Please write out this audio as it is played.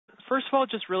first of all,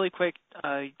 just really quick,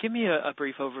 give me a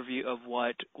brief overview of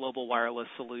what Global Wireless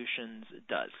Solutions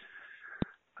does.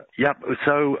 Yep.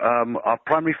 So our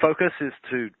primary focus is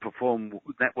to perform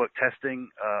network testing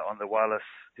on the wireless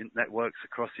networks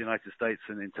across the United States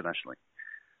and internationally.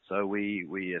 So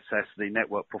we assess the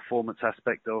network performance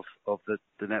aspect of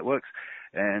the networks,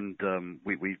 and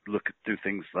we do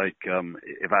things like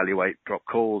evaluate drop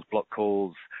calls, block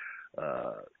calls,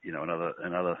 and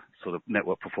other sort of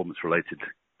network performance related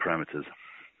parameters.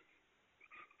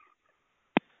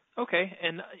 Okay,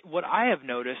 and what I have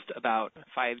noticed about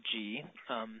 5G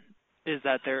is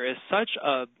that there is such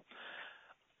a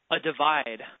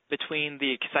divide between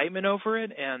the excitement over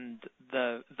it and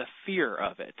the fear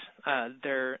of it.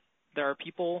 There are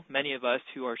people, many of us,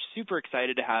 who are super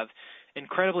excited to have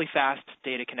incredibly fast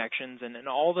data connections and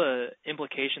all the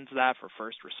implications of that for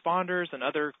first responders and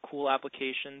other cool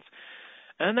applications.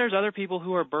 And then there's other people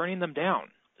who are burning them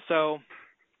down. So,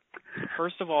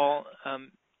 first of all,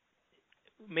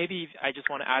 maybe I just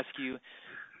want to ask you,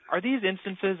 are these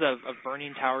instances of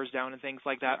burning towers down and things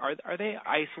like that, are they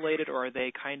isolated or are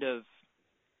they kind of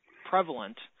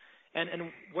prevalent?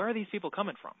 And where are these people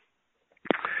coming from?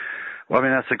 Well, I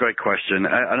mean, that's a great question.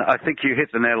 And I think you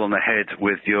hit the nail on the head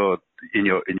with in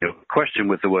your question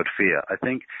with the word fear. I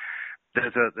think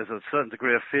there's a certain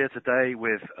degree of fear today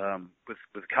with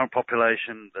the current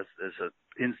population.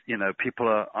 People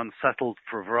are unsettled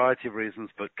for a variety of reasons,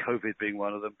 but COVID being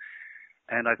one of them.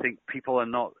 And I think people are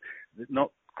not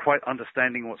quite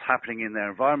understanding what's happening in their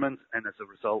environment, and as a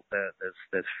result,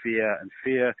 there's fear, and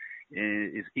fear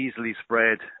is easily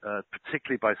spread,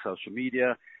 particularly by social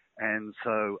media. And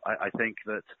so I think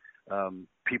that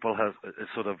people have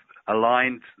sort of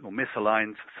aligned or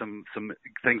misaligned some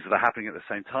things that are happening at the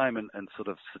same time, and sort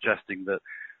of suggesting that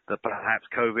perhaps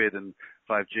COVID and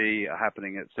 5G are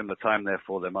happening at similar time,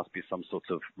 therefore there must be some sort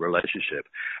of relationship.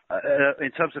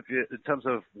 In terms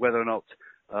of whether or not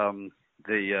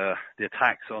the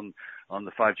attacks on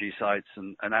the 5G sites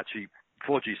and actually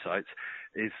 4G sites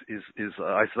is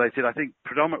isolated, I think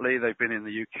predominantly they've been in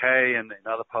the UK and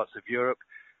in other parts of Europe.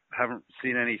 Haven't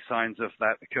seen any signs of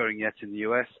that occurring yet in the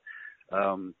US.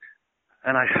 And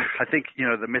I think,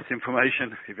 the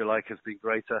misinformation, if you like, has been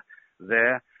greater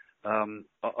there.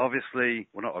 Obviously,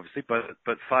 well, not obviously,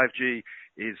 but 5G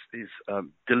is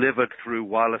delivered through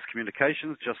wireless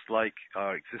communications, just like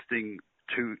our existing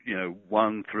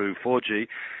 1 through 4G.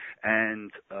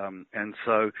 And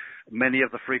so many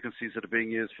of the frequencies that are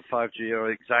being used for 5G are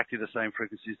exactly the same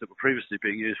frequencies that were previously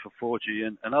being used for 4G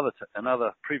and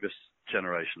other previous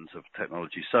generations of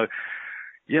technology. So,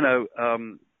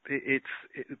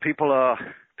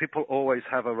 people always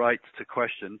have a right to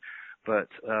question, but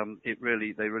they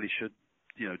really should,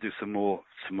 do some more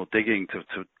digging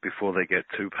to before they get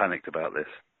too panicked about this.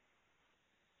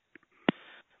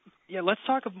 Yeah, let's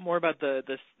talk more about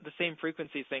the same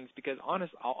frequency things, because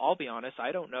I'll be honest,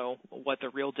 I don't know what the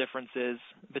real difference is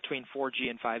between 4G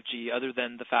and 5G other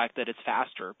than the fact that it's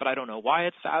faster, but I don't know why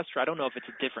it's faster. I don't know if it's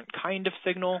a different kind of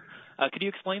signal. Could you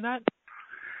explain that?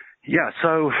 Yeah,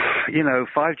 so,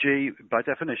 5G by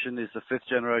definition is the fifth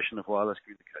generation of wireless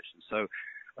communication. So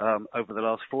over the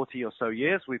last 40 or so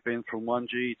years, we've been from 1G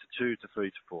to 2 to 3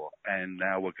 to 4, and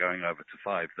now we're going over to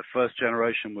 5. The first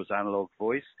generation was analog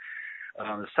voice.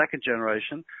 The second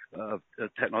generation of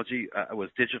technology was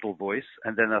digital voice,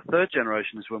 and then the third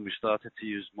generation is when we started to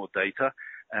use more data,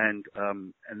 and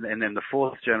then the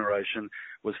fourth generation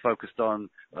was focused on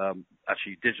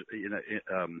actually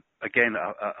again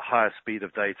a higher speed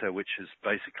of data, which has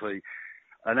basically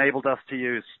enabled us to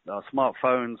use our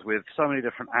smartphones with so many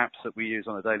different apps that we use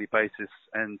on a daily basis,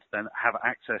 and have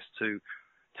access to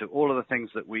all of the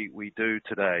things that we do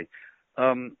today.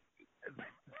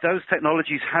 Those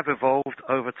technologies have evolved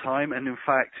over time, and in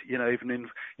fact, even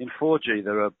in 4G,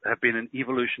 there have been an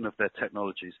evolution of their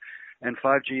technologies, and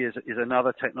 5G is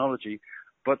another technology.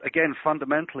 But again,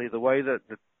 fundamentally, the way that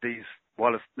these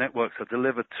wireless networks are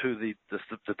delivered to the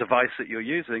device that you're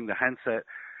using, the handset,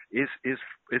 is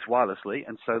wirelessly,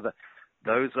 and so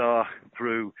those are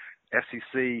through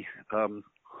FCC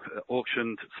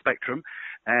auctioned spectrum,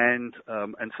 and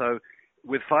so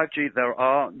with 5G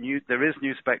there is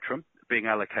new spectrum being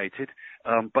allocated,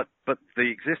 but the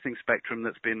existing spectrum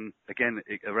that's been, again,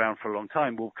 around for a long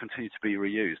time will continue to be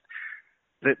reused.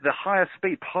 The higher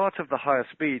speed, part of the higher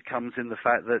speed comes in the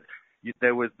fact that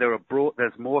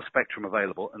there's more spectrum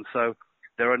available, and so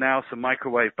there are now some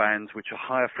microwave bands which are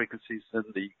higher frequencies than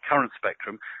the current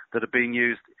spectrum that are being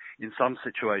used in some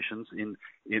situations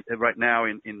right now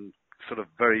in sort of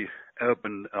very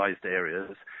urbanized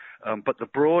areas. But the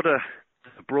broader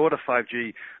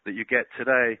 5G that you get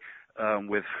today,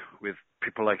 with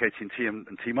people like AT&T and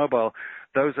T-Mobile,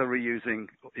 those are reusing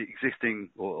existing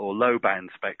or low band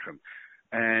spectrum,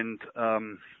 and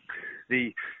so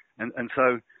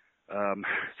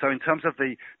in terms of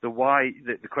the why,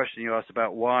 the question you asked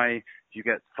about why do you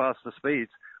get faster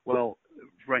speeds? Well,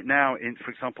 right now,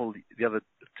 for example,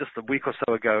 just a week or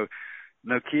so ago,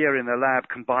 Nokia in their lab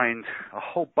combined a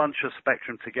whole bunch of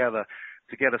spectrum together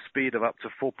to get a speed of up to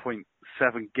 4.7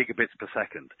 gigabits per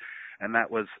second. And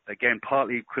that was, again,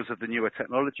 partly because of the newer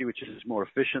technology, which is more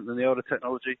efficient than the older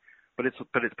technology, but it's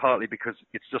partly because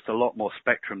it's just a lot more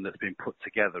spectrum that's been put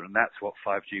together, and that's what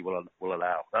 5G will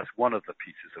allow. That's one of the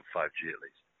pieces of 5G, at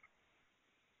least.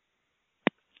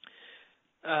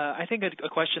 I think a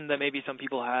question that maybe some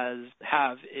people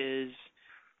have is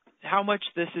how much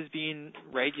this is being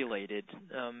regulated.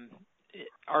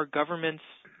 Are governments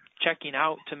checking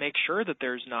out to make sure that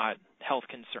there's not health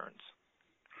concerns?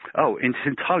 Oh, it's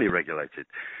entirely regulated.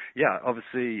 Yeah,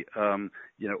 obviously,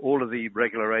 all of the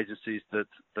regular agencies that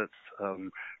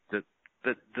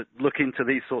look into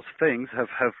these sorts of things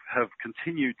have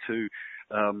continued to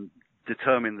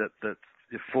determine that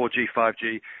 4G,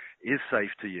 5G is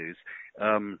safe to use.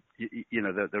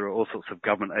 There are all sorts of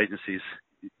government agencies,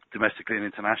 domestically and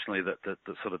internationally, that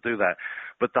sort of do that.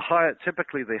 But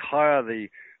typically the higher the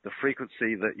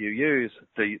frequency that you use,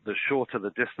 the shorter the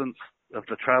distance of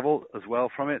the travel as well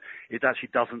from it. It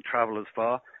actually doesn't travel as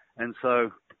far, and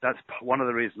so that's one of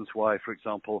the reasons why, for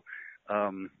example,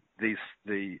 the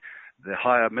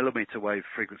higher millimeter wave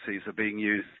frequencies are being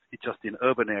used just in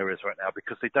urban areas right now,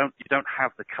 because you don't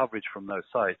have the coverage from those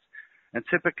sites. And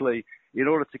typically, in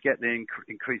order to get the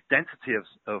increased density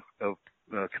of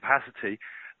capacity,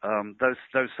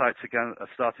 those sites are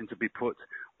starting to be put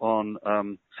on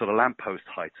sort of lamppost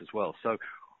height as well. So,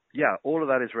 yeah, all of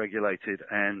that is regulated,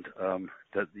 and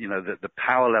the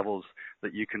power levels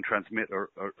that you can transmit are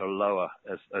lower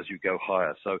as you go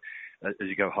higher. So as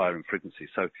you go higher in frequency.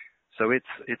 So it's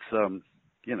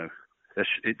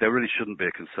there really shouldn't be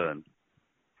a concern.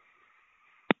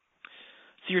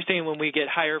 So you're saying when we get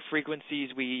higher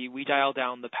frequencies, we dial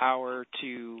down the power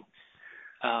to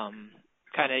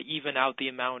kind of even out the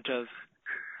amount of,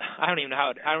 I don't even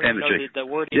know the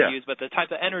word you use, but the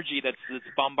type of energy that's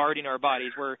bombarding our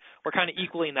bodies. We're kind of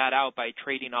equaling that out by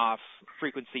trading off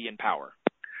frequency and power.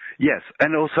 Yes,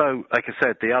 and also, like I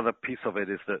said, the other piece of it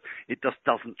is that it just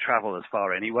doesn't travel as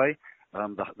far anyway.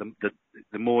 The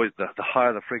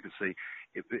higher the frequency,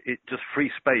 it just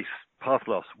free space path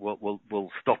loss will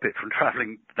stop it from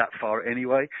traveling that far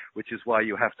anyway, which is why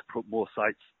you have to put more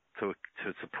sites to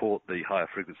support the higher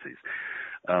frequencies.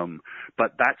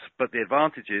 But the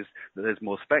advantage is that there's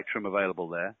more spectrum available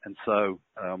there, and so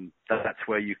that's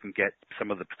where you can get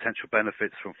some of the potential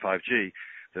benefits from 5G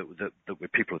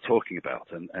that people are talking about.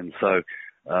 And so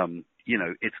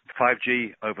it's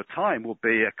 5G over time will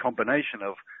be a combination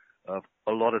of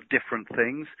a lot of different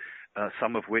things,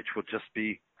 some of which will just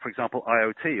be, for example,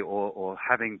 IoT or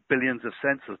having billions of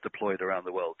sensors deployed around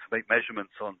the world to make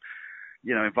measurements on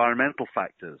environmental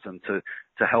factors and to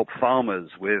help farmers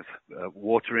with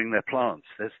watering their plants.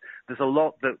 There's a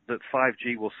lot that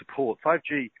 5G will support.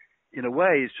 5G, in a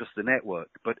way, is just a network,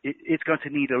 but it's going to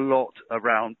need a lot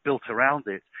built around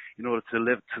it in order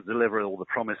to deliver all the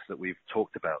promise that we've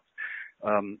talked about.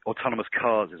 Autonomous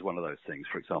cars is one of those things,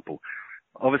 for example.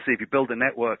 Obviously, if you build a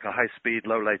network, a high-speed,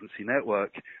 low-latency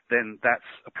network, then that's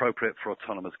appropriate for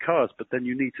autonomous cars, but then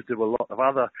you need to do a lot of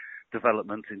other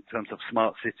development in terms of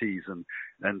smart cities and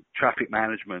traffic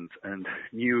management and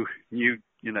new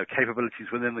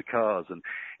capabilities within the cars and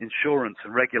insurance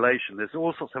and regulation. There's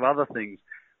all sorts of other things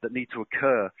that need to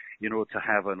occur in order to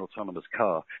have an autonomous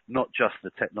car, not just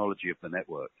the technology of the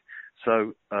network.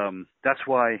 So that's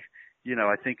why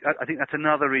I think that's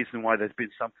another reason why there's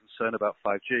been some concern about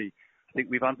 5G. I think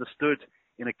we've understood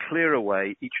in a clearer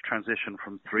way each transition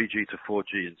from 3G to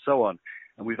 4G and so on,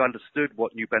 and we've understood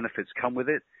what new benefits come with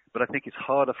it. But I think it's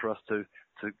harder for us to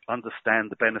understand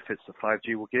the benefits that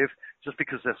 5G will give, just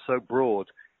because they're so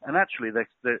broad. And actually, they're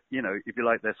if you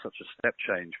like, they're such a step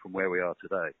change from where we are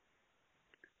today.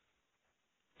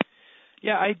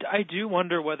 Yeah, I do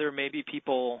wonder whether maybe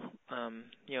people,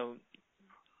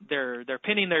 they're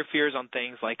pinning their fears on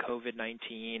things like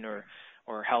COVID-19 or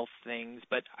health things,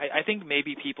 but I think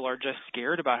maybe people are just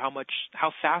scared about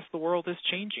how fast the world is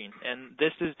changing, and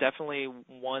this is definitely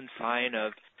one sign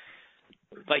of,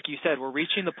 like you said, we're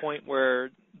reaching the point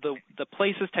where the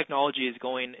places technology is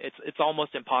going, it's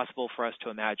almost impossible for us to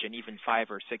imagine even 5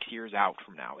 or 6 years out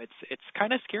from now. It's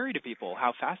kind of scary to people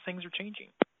how fast things are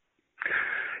changing.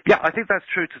 Yeah, I think that's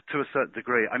true to a certain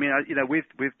degree. I mean,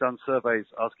 we've done surveys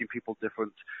asking people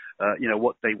different,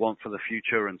 what they want for the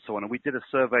future and so on. And we did a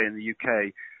survey in the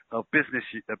UK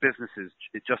businesses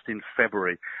just in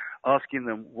February, asking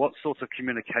them what sort of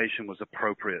communication was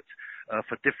appropriate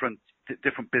for different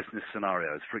business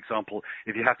scenarios. For example,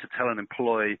 if you have to tell an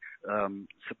employee some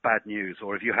bad news,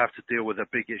 or if you have to deal with a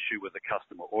big issue with a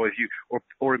customer, or if you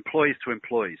or employees to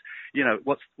employees,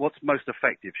 what's most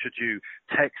effective? Should you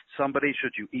text somebody?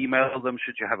 Should you email them?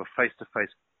 Should you have a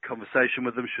face-to-face conversation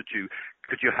with them?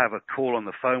 Could you have a call on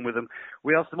the phone with them?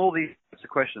 We asked them all these types of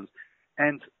questions,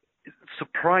 and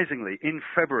surprisingly, in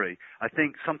February, I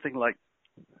think something like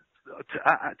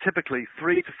typically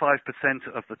 3 to 5%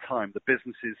 of the time, the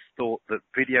businesses thought that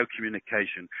video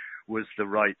communication was the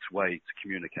right way to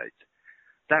communicate.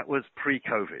 That was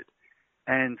pre-COVID.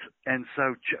 And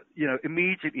so,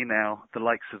 immediately now, the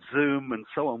likes of Zoom and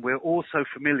so on, we're all so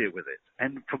familiar with it.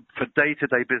 And for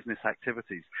day-to-day business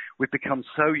activities, we've become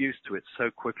so used to it so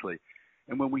quickly.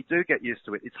 And when we do get used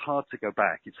to it, it's hard to go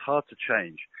back. It's hard to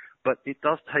change. But it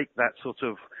does take that sort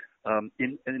of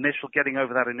getting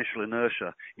over that initial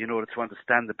inertia in order to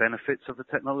understand the benefits of the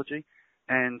technology.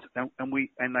 And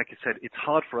like I said, it's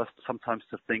hard for us sometimes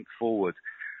to think forward.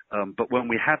 But when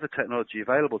we have the technology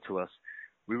available to us,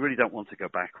 we really don't want to go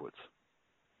backwards.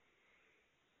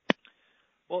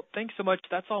 Well, thanks so much.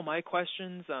 That's all my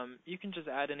questions. You can just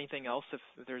add anything else if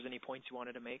there's any points you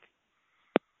wanted to make.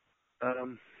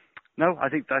 No, I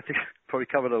think probably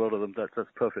covered a lot of them. That's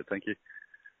perfect. Thank you.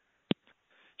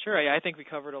 Sure, I think we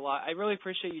covered a lot. I really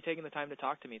appreciate you taking the time to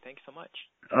talk to me. Thanks so much.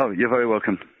 Oh, you're very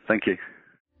welcome. Thank you.